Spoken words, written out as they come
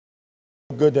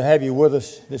Good to have you with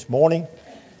us this morning.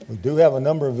 We do have a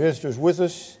number of visitors with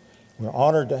us. We're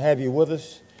honored to have you with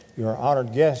us. You're an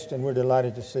honored guest, and we're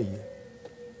delighted to see you.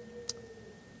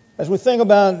 As we think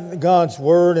about God's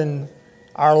Word and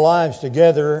our lives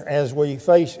together as we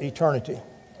face eternity,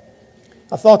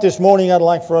 I thought this morning I'd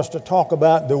like for us to talk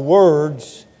about the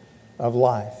words of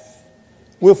life.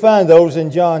 We'll find those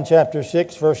in John chapter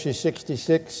 6, verses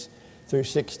 66 through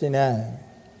 69.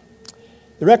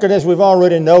 The record, as we've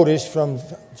already noticed from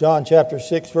John chapter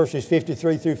 6, verses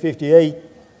 53 through 58,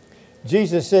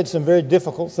 Jesus said some very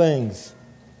difficult things.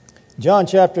 John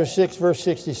chapter 6, verse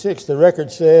 66, the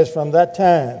record says, "From that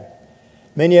time,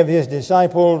 many of his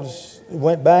disciples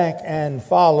went back and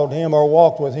followed him or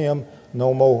walked with him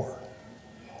no more."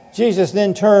 Jesus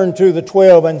then turned to the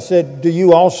 12 and said, "Do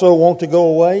you also want to go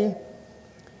away?"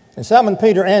 And Simon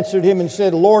Peter answered him and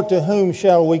said, "Lord, to whom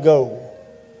shall we go?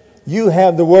 You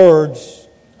have the words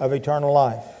of eternal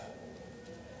life.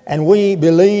 And we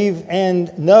believe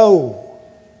and know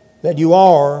that you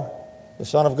are the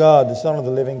Son of God, the Son of the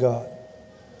living God."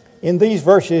 In these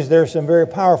verses, there are some very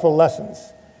powerful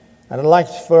lessons. And I'd like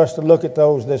for us to look at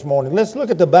those this morning. Let's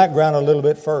look at the background a little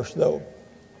bit first, though.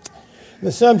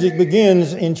 The subject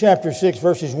begins in chapter 6,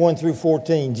 verses 1 through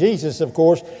 14. Jesus, of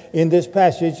course, in this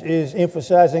passage is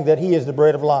emphasizing that He is the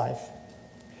bread of life.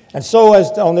 And so,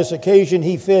 as on this occasion,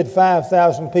 He fed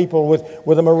 5,000 people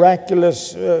with a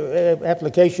miraculous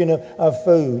application of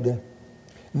food.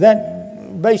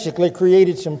 That basically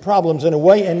created some problems in a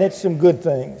way, and it's some good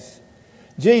things.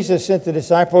 Jesus sent the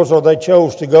disciples, or they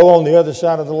chose to go on the other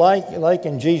side of the lake,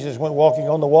 and Jesus went walking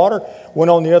on the water, went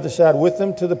on the other side with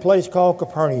them to the place called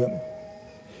Capernaum.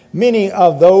 Many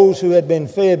of those who had been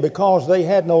fed, because they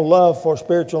had no love for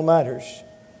spiritual matters,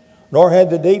 nor had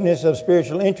the deepness of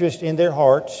spiritual interest in their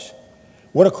hearts,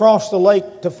 went across the lake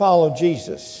to follow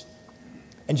Jesus.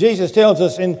 And Jesus tells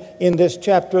us in this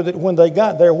chapter that when they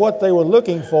got there, what they were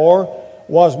looking for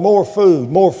was more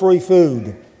food, more free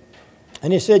food.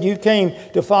 And He said, "You came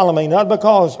to follow me, not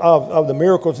because of the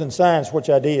miracles and signs which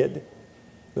I did,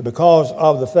 but because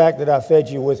of the fact that I fed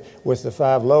you with the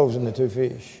 5 loaves and the 2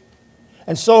 fish.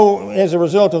 And so, as a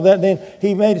result of that, then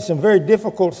He made some very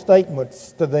difficult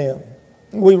statements to them.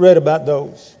 We read about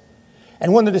those.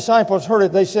 And when the disciples heard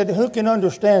it, they said, "Who can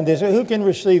understand this? Who can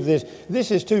receive this?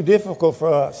 This is too difficult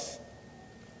for us."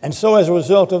 And so as a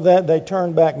result of that, they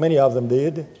turned back. Many of them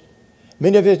did.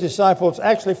 Many of His disciples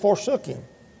actually forsook Him.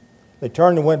 They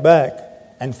turned and went back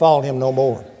and followed Him no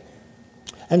more.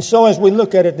 And so as we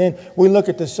look at it then, we look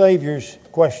at the Savior's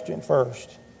question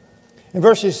first. In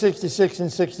verses 66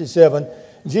 and 67,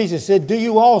 Jesus said, "Do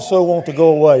you also want to go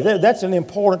away?" That's an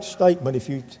important statement if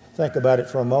you think about it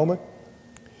for a moment.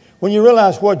 When you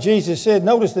realize what Jesus said,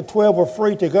 notice the 12 were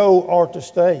free to go or to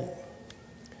stay.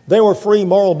 They were free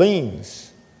moral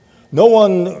beings. No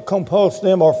one compulsed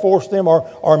them or forced them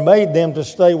or made them to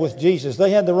stay with Jesus.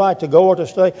 They had the right to go or to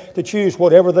stay, to choose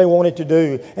whatever they wanted to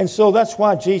do. And so that's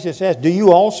why Jesus asked, "Do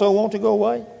you also want to go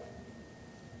away?"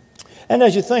 And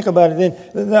as you think about it,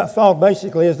 then that thought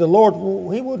basically is the Lord,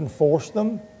 He wouldn't force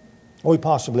them. Well, He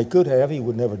possibly could have. He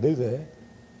would never do that.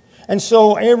 And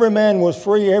so every man was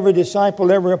free, every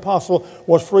disciple, every apostle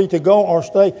was free to go or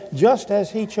stay, just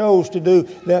as he chose to do.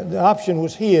 The option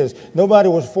was his. Nobody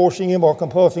was forcing him or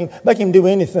compulsing him, make him do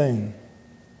anything.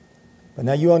 But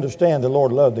now you understand the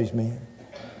Lord loved these men.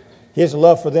 His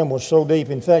love for them was so deep.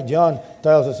 In fact, John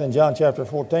tells us in John chapter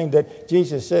 14 that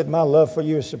Jesus said, "My love for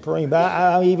you is supreme.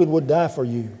 I even would die for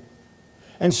you."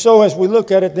 And so as we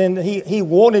look at it, then he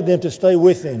wanted them to stay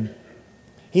with Him.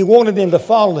 He wanted them to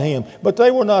follow Him, but they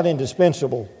were not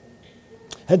indispensable.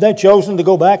 Had they chosen to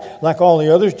go back like all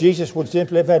the others, Jesus would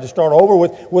simply have had to start over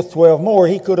with 12 more.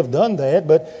 He could have done that,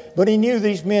 but He knew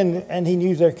these men, and He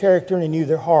knew their character, and He knew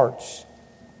their hearts,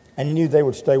 and He knew they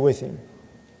would stay with Him.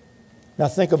 Now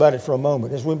think about it for a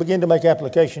moment as we begin to make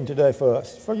application today for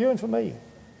us, for you and for me.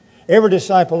 Every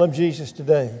disciple of Jesus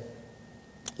today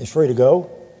is free to go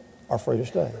or free to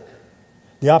stay.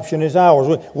 The option is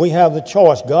ours. We have the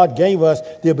choice. God gave us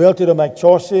the ability to make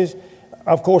choices.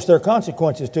 Of course, there are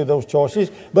consequences to those choices,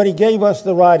 but He gave us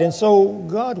the right. And so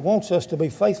God wants us to be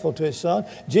faithful to His Son.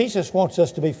 Jesus wants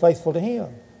us to be faithful to Him.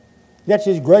 That's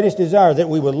His greatest desire, that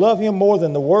we would love Him more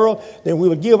than the world, that we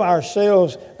would give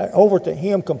ourselves over to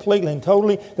Him completely and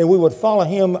totally, that we would follow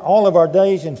Him all of our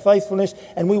days in faithfulness,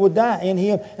 and we would die in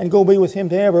Him and go be with Him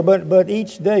forever. But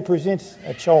each day presents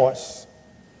a choice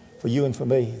for you and for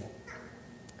me.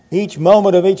 Each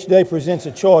moment of each day presents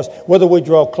a choice, whether we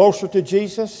draw closer to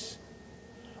Jesus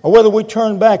or whether we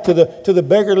turn back to the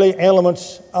beggarly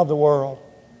elements of the world.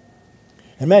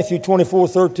 In Matthew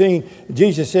 24:13,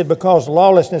 Jesus said, because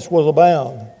lawlessness will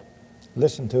abound.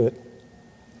 Listen to it.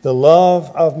 the love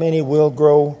of many will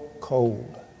grow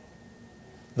cold.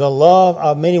 The love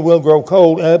of many will grow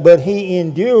cold, but he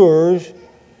endures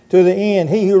to the end.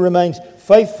 He who remains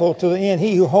faithful to the end,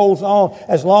 he who holds on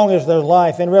as long as there's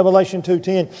life. In Revelation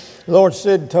 2:10, the Lord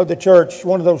said to the church,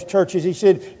 one of those churches, He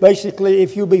said, basically,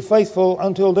 if you be faithful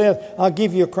until death, I'll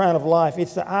give you a crown of life.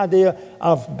 It's the idea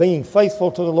of being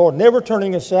faithful to the Lord, never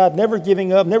turning aside, never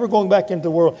giving up, never going back into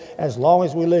the world, as long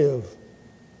as we live,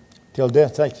 till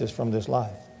death takes us from this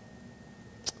life.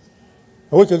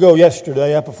 A week ago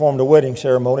yesterday, I performed a wedding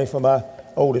ceremony for my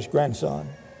oldest grandson.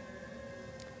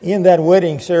 In that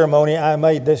wedding ceremony, I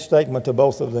made this statement to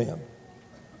both of them.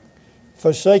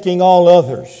 Forsaking all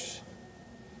others,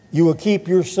 you will keep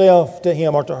yourself to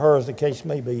him or to her, as the case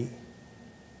may be,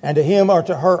 and to him or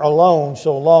to her alone,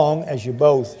 so long as you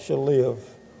both shall live.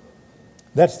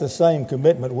 That's the same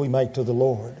commitment we make to the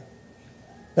Lord.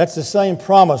 That's the same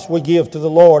promise we give to the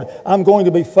Lord. I'm going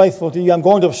to be faithful to you. I'm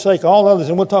going to forsake all others,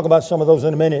 and we'll talk about some of those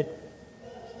in a minute.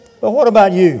 But what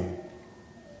about you?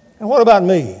 And what about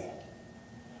me?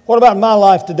 What about my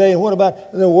life today, and what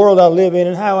about the world I live in,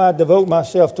 and how I devote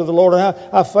myself to the Lord, and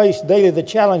how I face daily the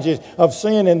challenges of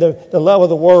sin and the love of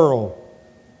the world?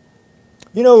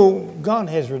 You know, God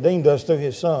has redeemed us through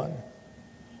His Son.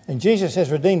 And Jesus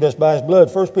has redeemed us by His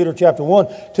blood. 1 Peter chapter 1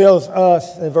 tells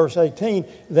us in verse 18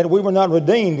 that we were not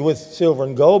redeemed with silver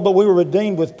and gold, but we were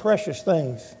redeemed with precious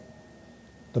things.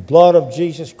 The blood of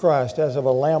Jesus Christ, as of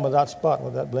a lamb without spot,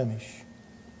 without blemish.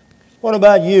 What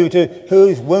about you, to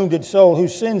whose wounded soul,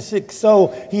 whose sin-sick soul,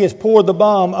 He has poured the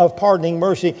balm of pardoning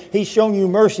mercy. He's shown you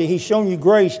mercy. He's shown you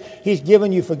grace. He's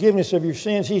given you forgiveness of your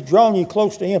sins. He's drawn you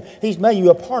close to Him. He's made you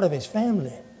a part of His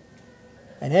family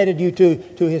and added you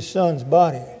to His Son's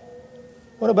body.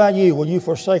 What about you? Will you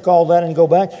forsake all that and go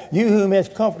back? You whom has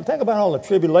comfort. Think about all the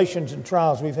tribulations and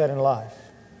trials we've had in life.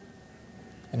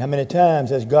 And how many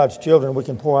times as God's children we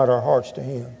can pour out our hearts to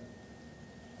Him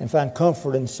and find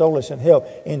comfort and solace and help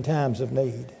in times of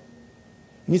need.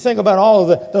 And you think about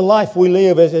all of the life we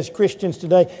live as Christians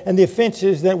today, and the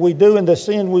offenses that we do, and the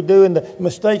sin we do, and the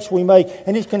mistakes we make,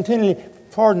 and He's continually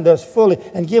pardoned us fully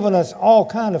and given us all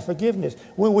kind of forgiveness.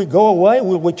 Will we go away?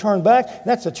 Will we turn back?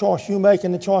 That's a choice you make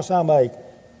and the choice I make.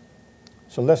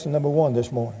 So lesson number 1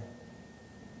 this morning.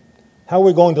 How are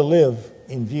we going to live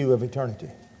in view of eternity?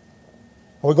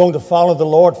 Are we going to follow the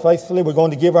Lord faithfully? Are we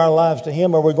going to give our lives to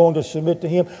Him? Are we going to submit to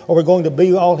Him? Are we going to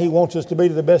be all He wants us to be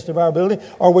to the best of our ability?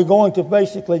 Are we going to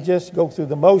basically just go through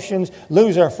the motions,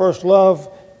 lose our first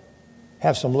love,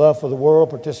 have some love for the world,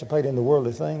 participate in the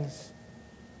worldly things?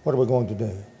 What are we going to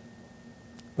do?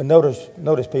 But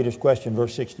notice Peter's question,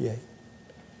 verse 68.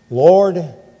 Lord,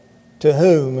 to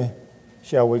whom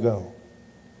shall we go?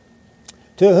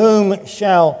 To whom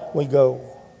shall we go?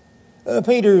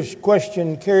 Peter's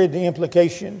question carried the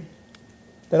implication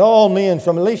that all men, at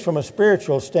least from a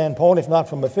spiritual standpoint, if not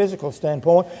from a physical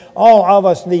standpoint, all of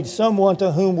us need someone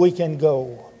to whom we can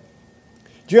go.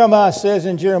 Jeremiah says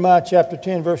in Jeremiah chapter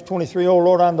 10, verse 23, O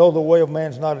Lord, I know the way of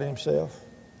man is not in himself.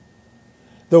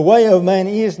 The way of man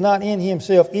is not in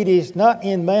himself. It is not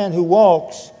in man who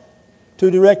walks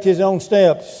to direct his own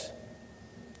steps.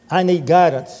 I need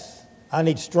guidance. I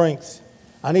need strength.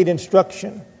 I need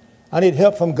instruction. I need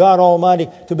help from God Almighty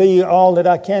to be all that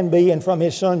I can be, and from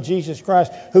His Son Jesus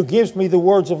Christ, who gives me the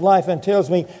words of life and tells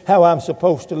me how I'm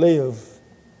supposed to live.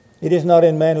 It is not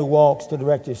in man who walks to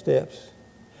direct his steps.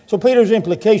 So Peter's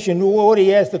implication, what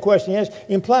he asked, the question he asked,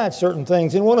 implied certain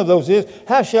things. And one of those is,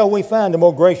 how shall we find a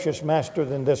more gracious master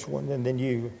than this one, than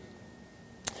you?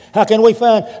 How can we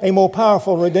find a more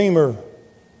powerful Redeemer?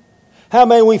 How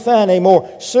may we find a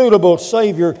more suitable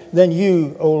Savior than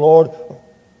you, O Lord?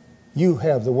 You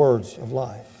have the words of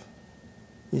life.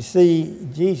 You see,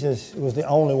 Jesus was the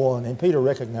only one, and Peter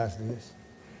recognized this,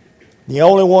 the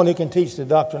only one who can teach the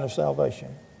doctrine of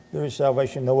salvation. There is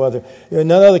salvation, no other.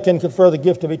 None other can confer the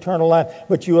gift of eternal life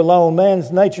but you alone.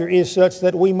 Man's nature is such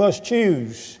that we must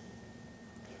choose.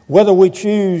 Whether we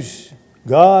choose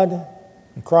God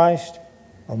and Christ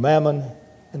or mammon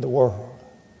and the world.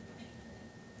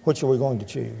 Which are we going to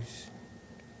choose?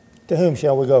 To whom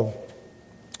shall we go?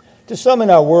 To some in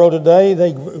our world today,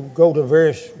 they go to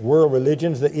various world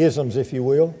religions, the isms, if you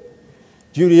will.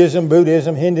 Judaism,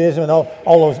 Buddhism, Hinduism, and all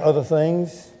those other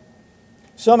things.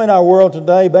 Some in our world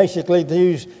today basically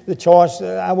use the choice,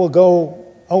 I will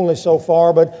go only so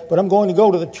far, but I'm going to go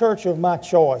to the church of my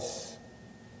choice.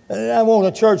 I want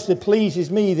a church that pleases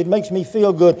me, that makes me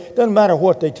feel good. Doesn't matter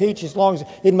what they teach, as long as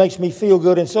it makes me feel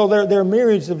good. And so there are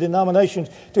myriads of denominations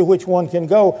to which one can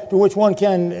go, to which one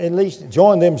can at least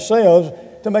join themselves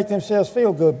to make themselves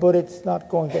feel good, but it's not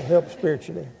going to help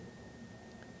spiritually.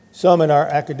 Some in our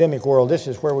academic world, this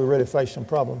is where we really face some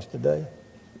problems today.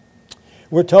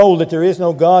 We're told that there is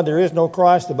no God, there is no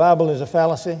Christ. The Bible is a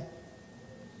fallacy.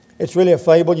 It's really a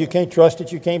fable. You can't trust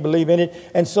it. You can't believe in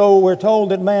it. And so we're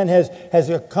told that man has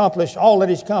accomplished all that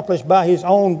he's accomplished by his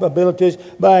own abilities,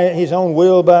 by his own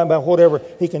will, by whatever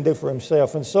he can do for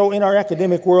himself. And so in our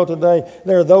academic world today,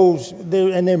 there are those,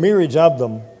 and there are myriads of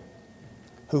them,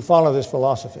 who follow this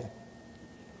philosophy.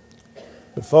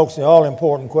 But folks, the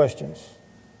all-important questions,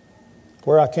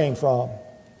 where I came from,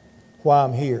 why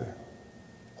I'm here,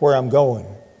 where I'm going,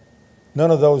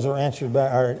 none of those are answered by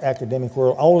our academic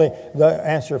world. Only the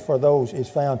answer for those is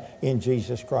found in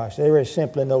Jesus Christ. There is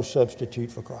simply no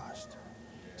substitute for Christ.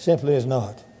 Simply is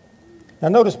not. Now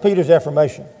notice Peter's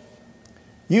affirmation.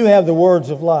 You have the words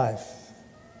of life,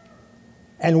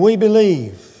 and we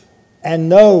believe and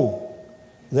know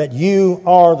that you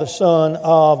are the Son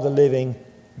of the living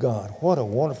God. What a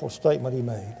wonderful statement he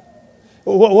made.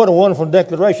 What a wonderful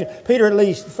declaration. Peter at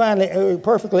least finally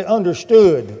perfectly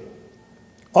understood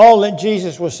all that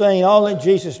Jesus was saying, all that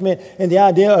Jesus meant, and the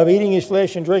idea of eating his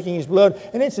flesh and drinking his blood.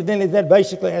 And incidentally, that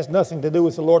basically has nothing to do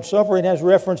with the Lord's Supper. It has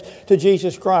reference to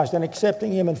Jesus Christ and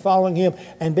accepting him and following him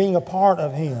and being a part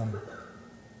of him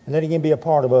and letting him be a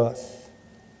part of us.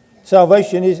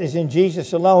 Salvation is in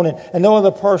Jesus alone, and no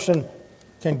other person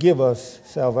can give us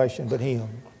salvation but him.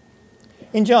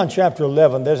 In John chapter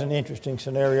 11, there's an interesting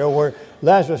scenario where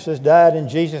Lazarus has died and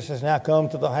Jesus has now come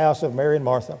to the house of Mary and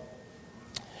Martha.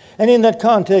 And in that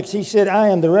context, he said, I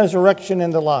am the resurrection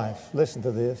and the life. Listen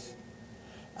to this.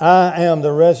 I am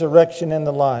the resurrection and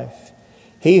the life.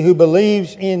 He who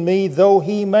believes in me, though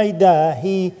he may die,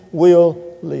 he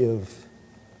will live.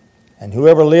 And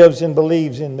whoever lives and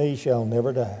believes in me shall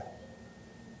never die.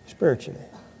 Spiritually.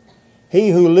 He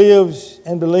who lives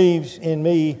and believes in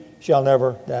me shall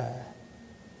never die.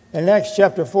 In Acts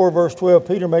chapter 4, verse 12,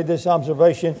 Peter made this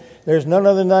observation. There's none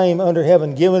other name under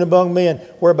heaven given among men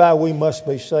whereby we must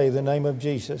be saved, the name of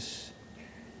Jesus.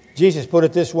 Jesus put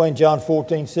it this way in John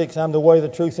 14:6, I'm the way, the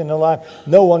truth, and the life.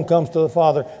 No one comes to the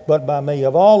Father but by me.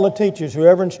 Of all the teachers who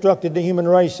ever instructed the human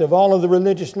race, of all of the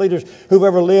religious leaders who've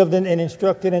ever lived and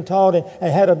instructed and taught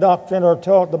and had a doctrine or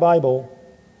taught the Bible,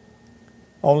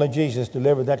 only Jesus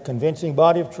delivered that convincing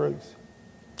body of truth,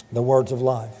 the words of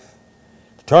life.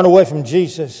 To turn away from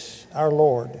Jesus, our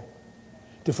Lord,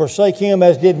 to forsake him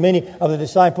as did many of the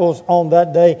disciples on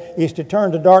that day, is to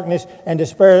turn to darkness and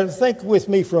despair. Think with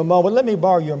me for a moment. Let me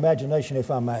borrow your imagination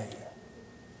if I may.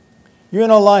 You're in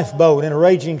a lifeboat in a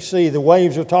raging sea. The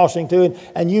waves are tossing to it,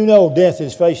 and you know death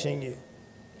is facing you.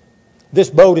 This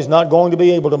boat is not going to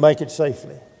be able to make it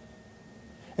safely.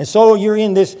 And so you're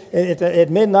in this at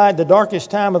midnight, the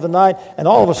darkest time of the night, and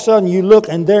all of a sudden you look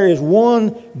and there is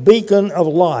one beacon of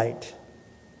light.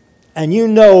 And you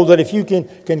know that if you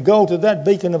can go to that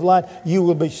beacon of light, you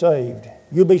will be saved.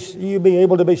 You'll be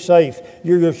able to be safe.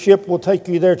 Your ship will take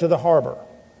you there to the harbor.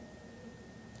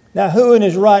 Now, who in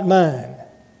his right mind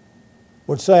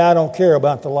would say, I don't care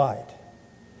about the light?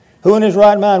 Who in his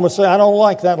right mind would say, I don't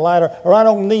like that light, or I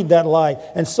don't need that light?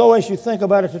 And so as you think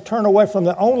about it, to turn away from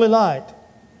the only light,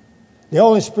 the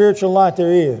only spiritual light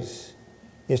there is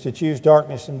to choose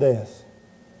darkness and death.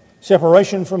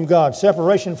 Separation from God,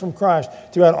 separation from Christ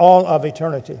throughout all of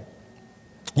eternity.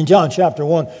 In John chapter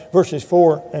 1, verses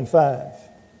 4 and 5.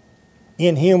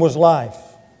 In him was life,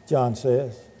 John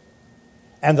says.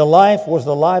 And the life was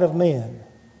the light of men.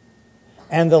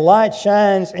 And the light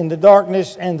shines in the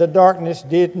darkness, and the darkness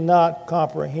did not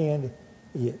comprehend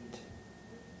it.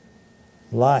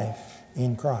 Life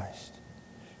in Christ.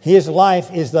 His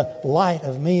life is the light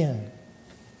of men.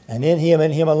 And in him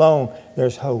and him alone,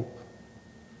 there's hope.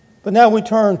 But now we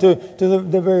turn to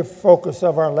the very focus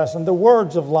of our lesson, the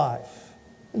words of life.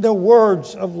 The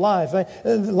words of life.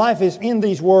 Life is in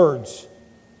these words.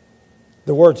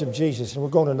 The words of Jesus. And we're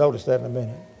going to notice that in a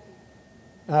minute.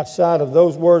 Outside of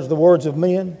those words, the words of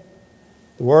men,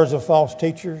 the words of false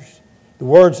teachers, the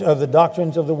words of the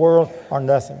doctrines of the world are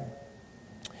nothing.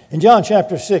 In John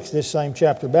chapter 6, this same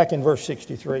chapter, back in verse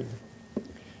 63,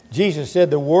 Jesus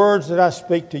said, the words that I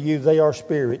speak to you, they are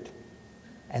spirit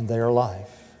and they are life.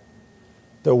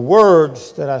 The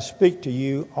words that I speak to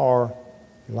you are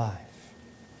life.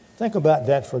 Think about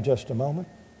that for just a moment.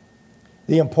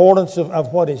 The importance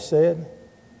of what is said.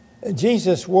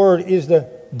 Jesus' word is the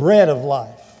bread of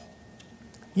life.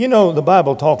 You know, the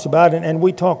Bible talks about it, and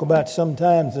we talk about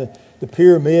sometimes the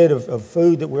pyramid of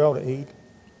food that we ought to eat.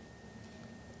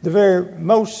 The very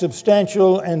most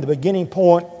substantial and the beginning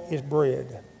point is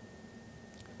bread.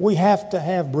 We have to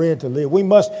have bread to live. We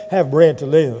must have bread to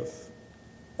live.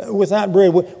 Without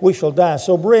bread, we shall die.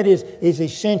 So bread is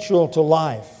essential to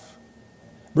life.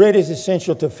 Bread is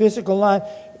essential to physical life.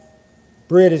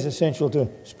 Bread is essential to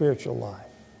spiritual life.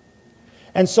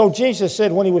 And so Jesus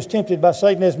said when he was tempted by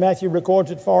Satan, as Matthew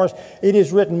records it for us, it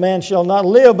is written, man shall not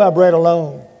live by bread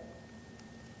alone.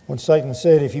 When Satan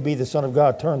said, if you be the Son of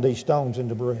God, turn these stones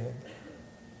into bread.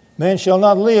 Man shall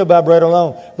not live by bread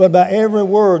alone, but by every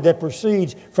word that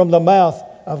proceeds from the mouth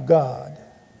of God.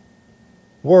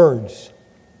 Words.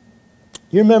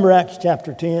 You remember Acts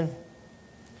chapter 10?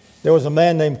 There was a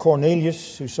man named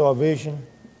Cornelius who saw a vision.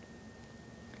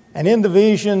 And in the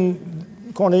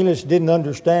vision, Cornelius didn't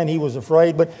understand. He was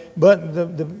afraid. But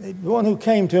the one who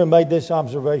came to him made this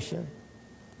observation.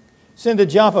 Send to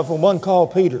Joppa for one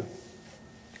called Peter.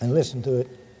 And listen to it.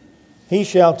 He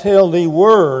shall tell thee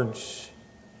words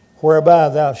whereby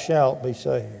thou shalt be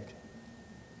saved.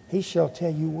 He shall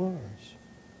tell you words.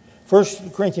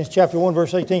 1 Corinthians chapter 1,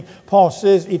 verse 18, Paul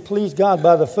says, it pleased God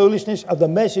by the foolishness of the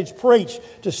message preached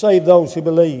to save those who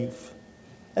believe.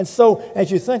 And so,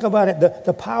 as you think about it,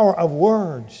 the power of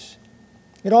words,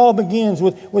 it all begins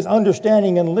with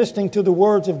understanding and listening to the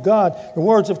words of God, the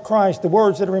words of Christ, the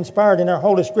words that are inspired in our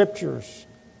Holy Scriptures.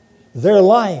 Their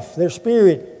life, their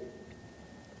spirit.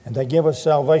 And they give us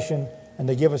salvation and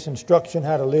they give us instruction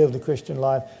how to live the Christian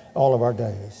life all of our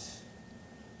days.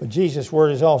 But Jesus'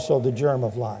 word is also the germ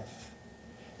of life.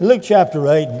 In Luke chapter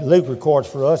 8, Luke records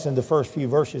for us in the first few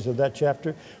verses of that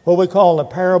chapter what we call the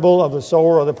parable of the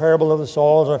sower or the parable of the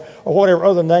soils or whatever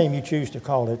other name you choose to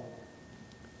call it.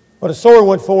 But a sower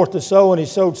went forth to sow and he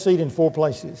sowed seed in 4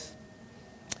 places.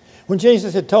 When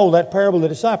Jesus had told that parable, the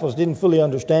disciples didn't fully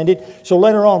understand it. So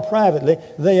later on privately,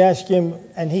 they asked him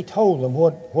and he told them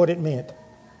what it meant.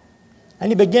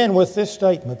 And he began with this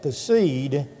statement, the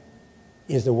seed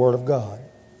is the Word of God.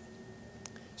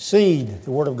 Seed,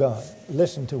 the Word of God.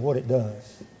 Listen to what it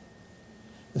does.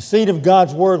 The seed of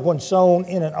God's Word, when sown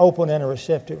in an open and a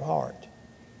receptive heart,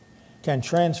 can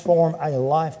transform a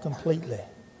life completely.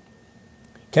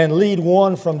 Can lead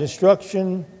one from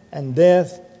destruction and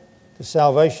death to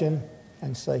salvation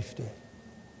and safety.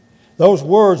 Those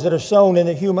words that are sown in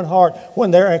the human heart,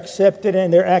 when they're accepted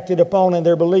and they're acted upon and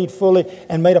they're believed fully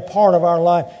and made a part of our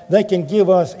life, they can give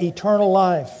us eternal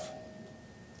life.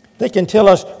 They can tell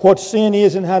us what sin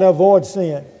is and how to avoid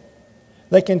sin.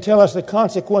 They can tell us the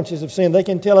consequences of sin. They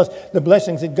can tell us the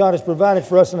blessings that God has provided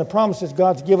for us and the promises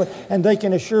God's given. And they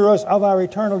can assure us of our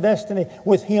eternal destiny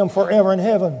with Him forever in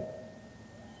heaven.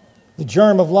 The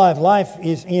germ of life. Life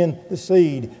is in the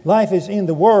seed. Life is in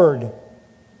the Word.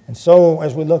 And so,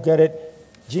 as we look at it,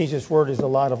 Jesus' Word is the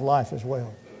light of life as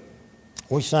well.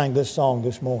 We sang this song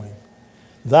this morning.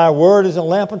 Thy Word is a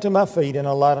lamp unto my feet and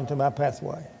a light unto my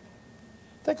pathway.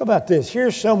 Think about this.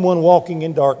 Here's someone walking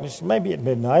in darkness, maybe at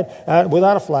midnight,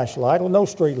 without a flashlight, with no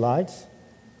street lights.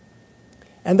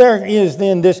 And there is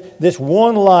then this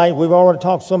one light. We've already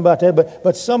talked some about that,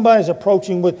 but somebody's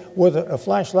approaching with a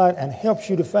flashlight and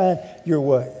helps you to find your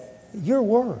way. Your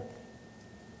Word,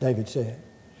 David said.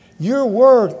 Your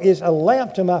Word is a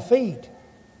lamp to my feet.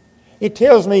 It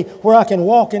tells me where I can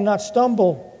walk and not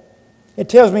stumble. It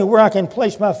tells me where I can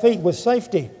place my feet with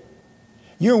safety.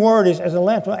 Your Word is as a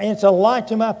lamp to my, and it's a light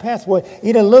to my pathway.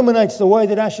 It illuminates the way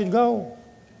that I should go.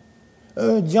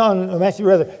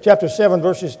 Matthew chapter 7,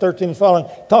 verses 13 and following,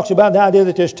 talks about the idea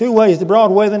that there's 2 ways, the broad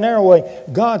way, the narrow way.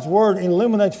 God's Word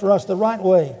illuminates for us the right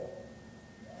way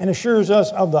and assures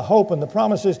us of the hope and the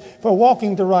promises for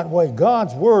walking the right way.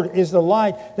 God's Word is the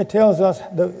light that tells us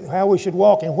how we should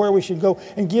walk and where we should go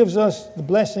and gives us the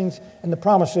blessings and the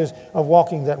promises of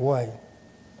walking that way.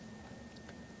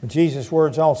 But Jesus'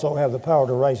 words also have the power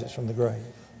to raise us from the grave.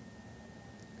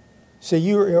 See,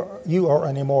 you are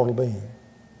an immortal being.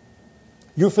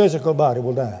 Your physical body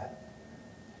will die.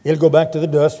 It'll go back to the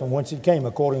dust from whence it came,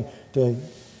 according to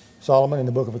Solomon in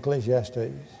the book of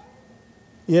Ecclesiastes.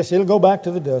 Yes, it'll go back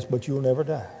to the dust, but you will never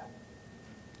die.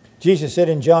 Jesus said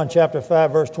in John chapter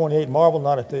 5, verse 28, marvel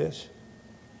not at this.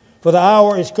 For the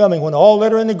hour is coming when all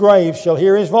that are in the grave shall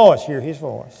hear His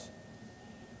voice,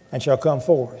 and shall come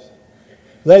forth.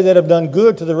 They that have done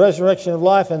good to the resurrection of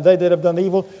life, and they that have done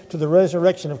evil to the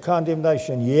resurrection of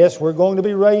condemnation. Yes, we're going to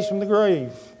be raised from the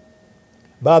grave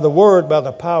by the Word, by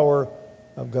the power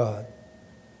of God.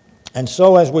 And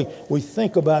so as we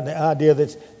think about the idea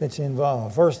that's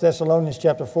involved. 1 Thessalonians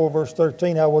chapter 4, verse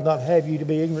 13, I will not have you to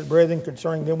be ignorant, brethren,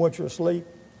 concerning them which are asleep,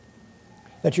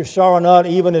 that you sorrow not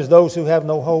even as those who have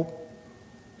no hope.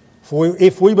 For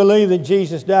if we believe that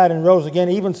Jesus died and rose again,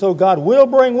 even so God will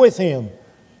bring with Him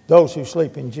those who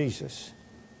sleep in Jesus.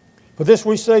 For this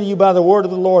we say to you by the word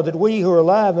of the Lord, that we who are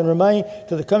alive and remain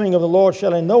to the coming of the Lord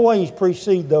shall in no ways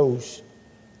precede those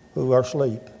who are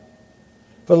asleep.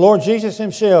 For the Lord Jesus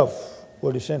Himself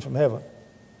will descend from heaven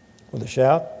with a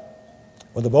shout,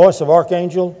 with the voice of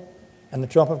archangel and the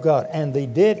trump of God. And the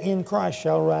dead in Christ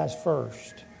shall rise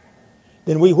first.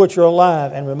 Then we which are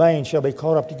alive and remain shall be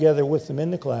caught up together with them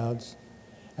in the clouds,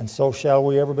 and so shall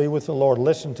we ever be with the Lord.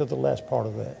 Listen to the last part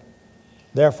of that.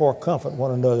 Therefore comfort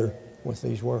one another with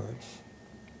these words.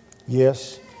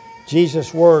 Yes,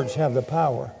 Jesus' words have the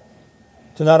power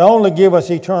to not only give us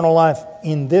eternal life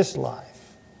in this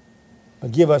life,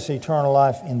 but give us eternal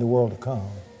life in the world to come.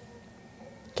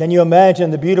 Can you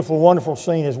imagine the beautiful, wonderful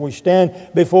scene as we stand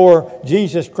before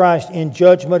Jesus Christ in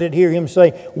judgment and hear Him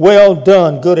say, "Well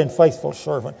done, good and faithful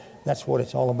servant." That's what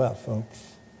it's all about,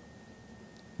 folks.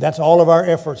 That's all of our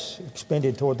efforts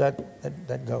expended toward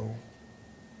that goal.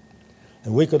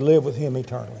 And we could live with Him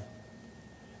eternally.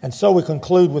 And so we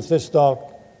conclude with this thought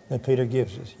that Peter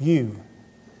gives us. You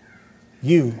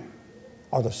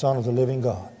are the Son of the living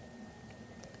God.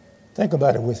 Think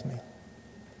about it with me.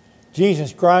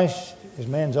 Jesus Christ is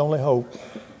man's only hope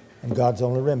and God's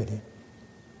only remedy.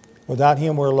 Without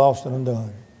Him, we're lost and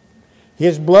undone.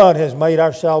 His blood has made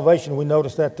our salvation. We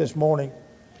noticed that this morning.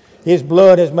 His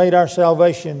blood has made our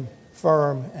salvation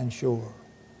firm and sure.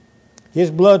 His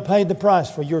blood paid the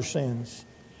price for your sins.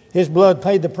 His blood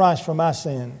paid the price for my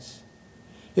sins.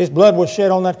 His blood was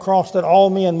shed on that cross that all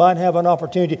men might have an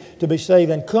opportunity to be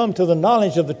saved and come to the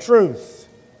knowledge of the truth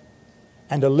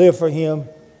and to live for Him,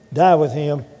 die with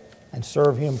Him, and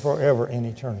serve Him forever in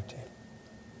eternity.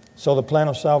 So the plan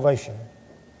of salvation.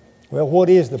 Well, what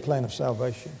is the plan of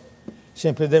salvation?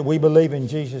 Simply that we believe in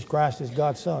Jesus Christ as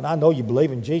God's Son. I know you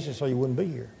believe in Jesus or you wouldn't be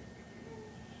here.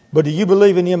 But do you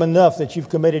believe in Him enough that you've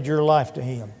committed your life to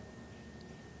Him?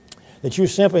 That you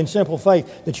in simple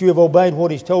faith, that you have obeyed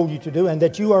what He's told you to do and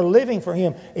that you are living for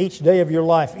Him each day of your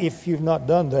life. If you've not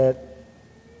done that,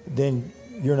 then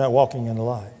you're not walking in the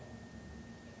light.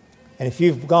 And if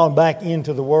you've gone back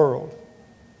into the world,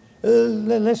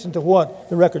 listen to what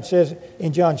the record says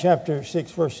in John chapter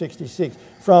 6, verse 66.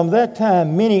 From that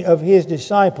time, many of His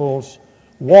disciples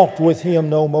walked with Him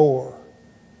no more.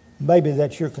 Maybe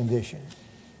that's your condition.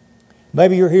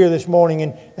 Maybe you're here this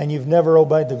morning and you've never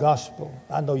obeyed the gospel.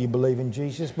 I know you believe in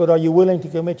Jesus, but are you willing to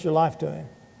commit your life to Him?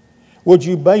 Would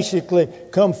you basically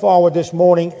come forward this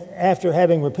morning after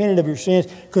having repented of your sins,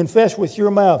 confess with your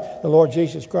mouth the Lord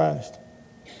Jesus Christ?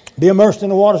 Be immersed in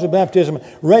the waters of baptism,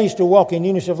 raised to walk in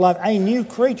newness of life. A new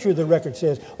creature, the record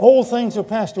says. Old things have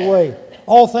passed away.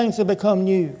 All things have become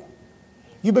new.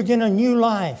 You begin a new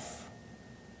life,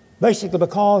 basically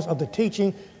because of the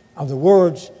teaching of the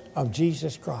words of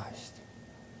Jesus Christ.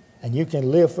 And you can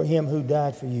live for Him who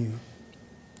died for you.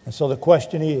 And so the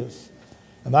question is,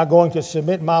 am I going to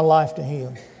submit my life to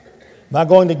Him? Am I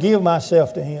going to give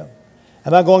myself to Him?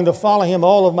 Am I going to follow Him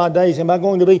all of my days? Am I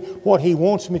going to be what He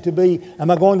wants me to be? Am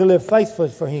I going to live faithfully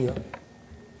for Him?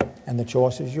 And the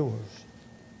choice is yours.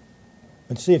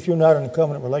 And see if you're not in a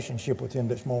covenant relationship with Him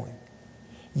this morning.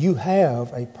 You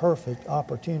have a perfect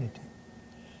opportunity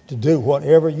to do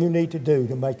whatever you need to do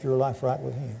to make your life right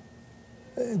with Him.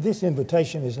 This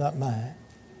invitation is not mine.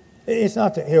 It's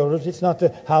not the elders. It's not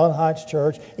the Highland Heights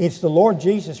Church. It's the Lord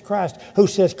Jesus Christ who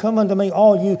says, "Come unto me,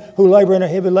 all you who labor and are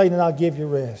heavy laden, and I'll give you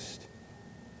rest."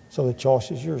 So the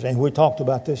choice is yours. And we talked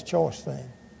about this choice thing.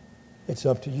 It's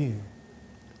up to you.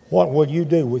 What will you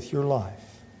do with your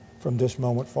life from this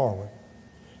moment forward?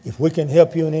 If we can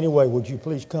help you in any way, would you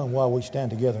please come while we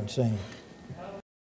stand together and sing?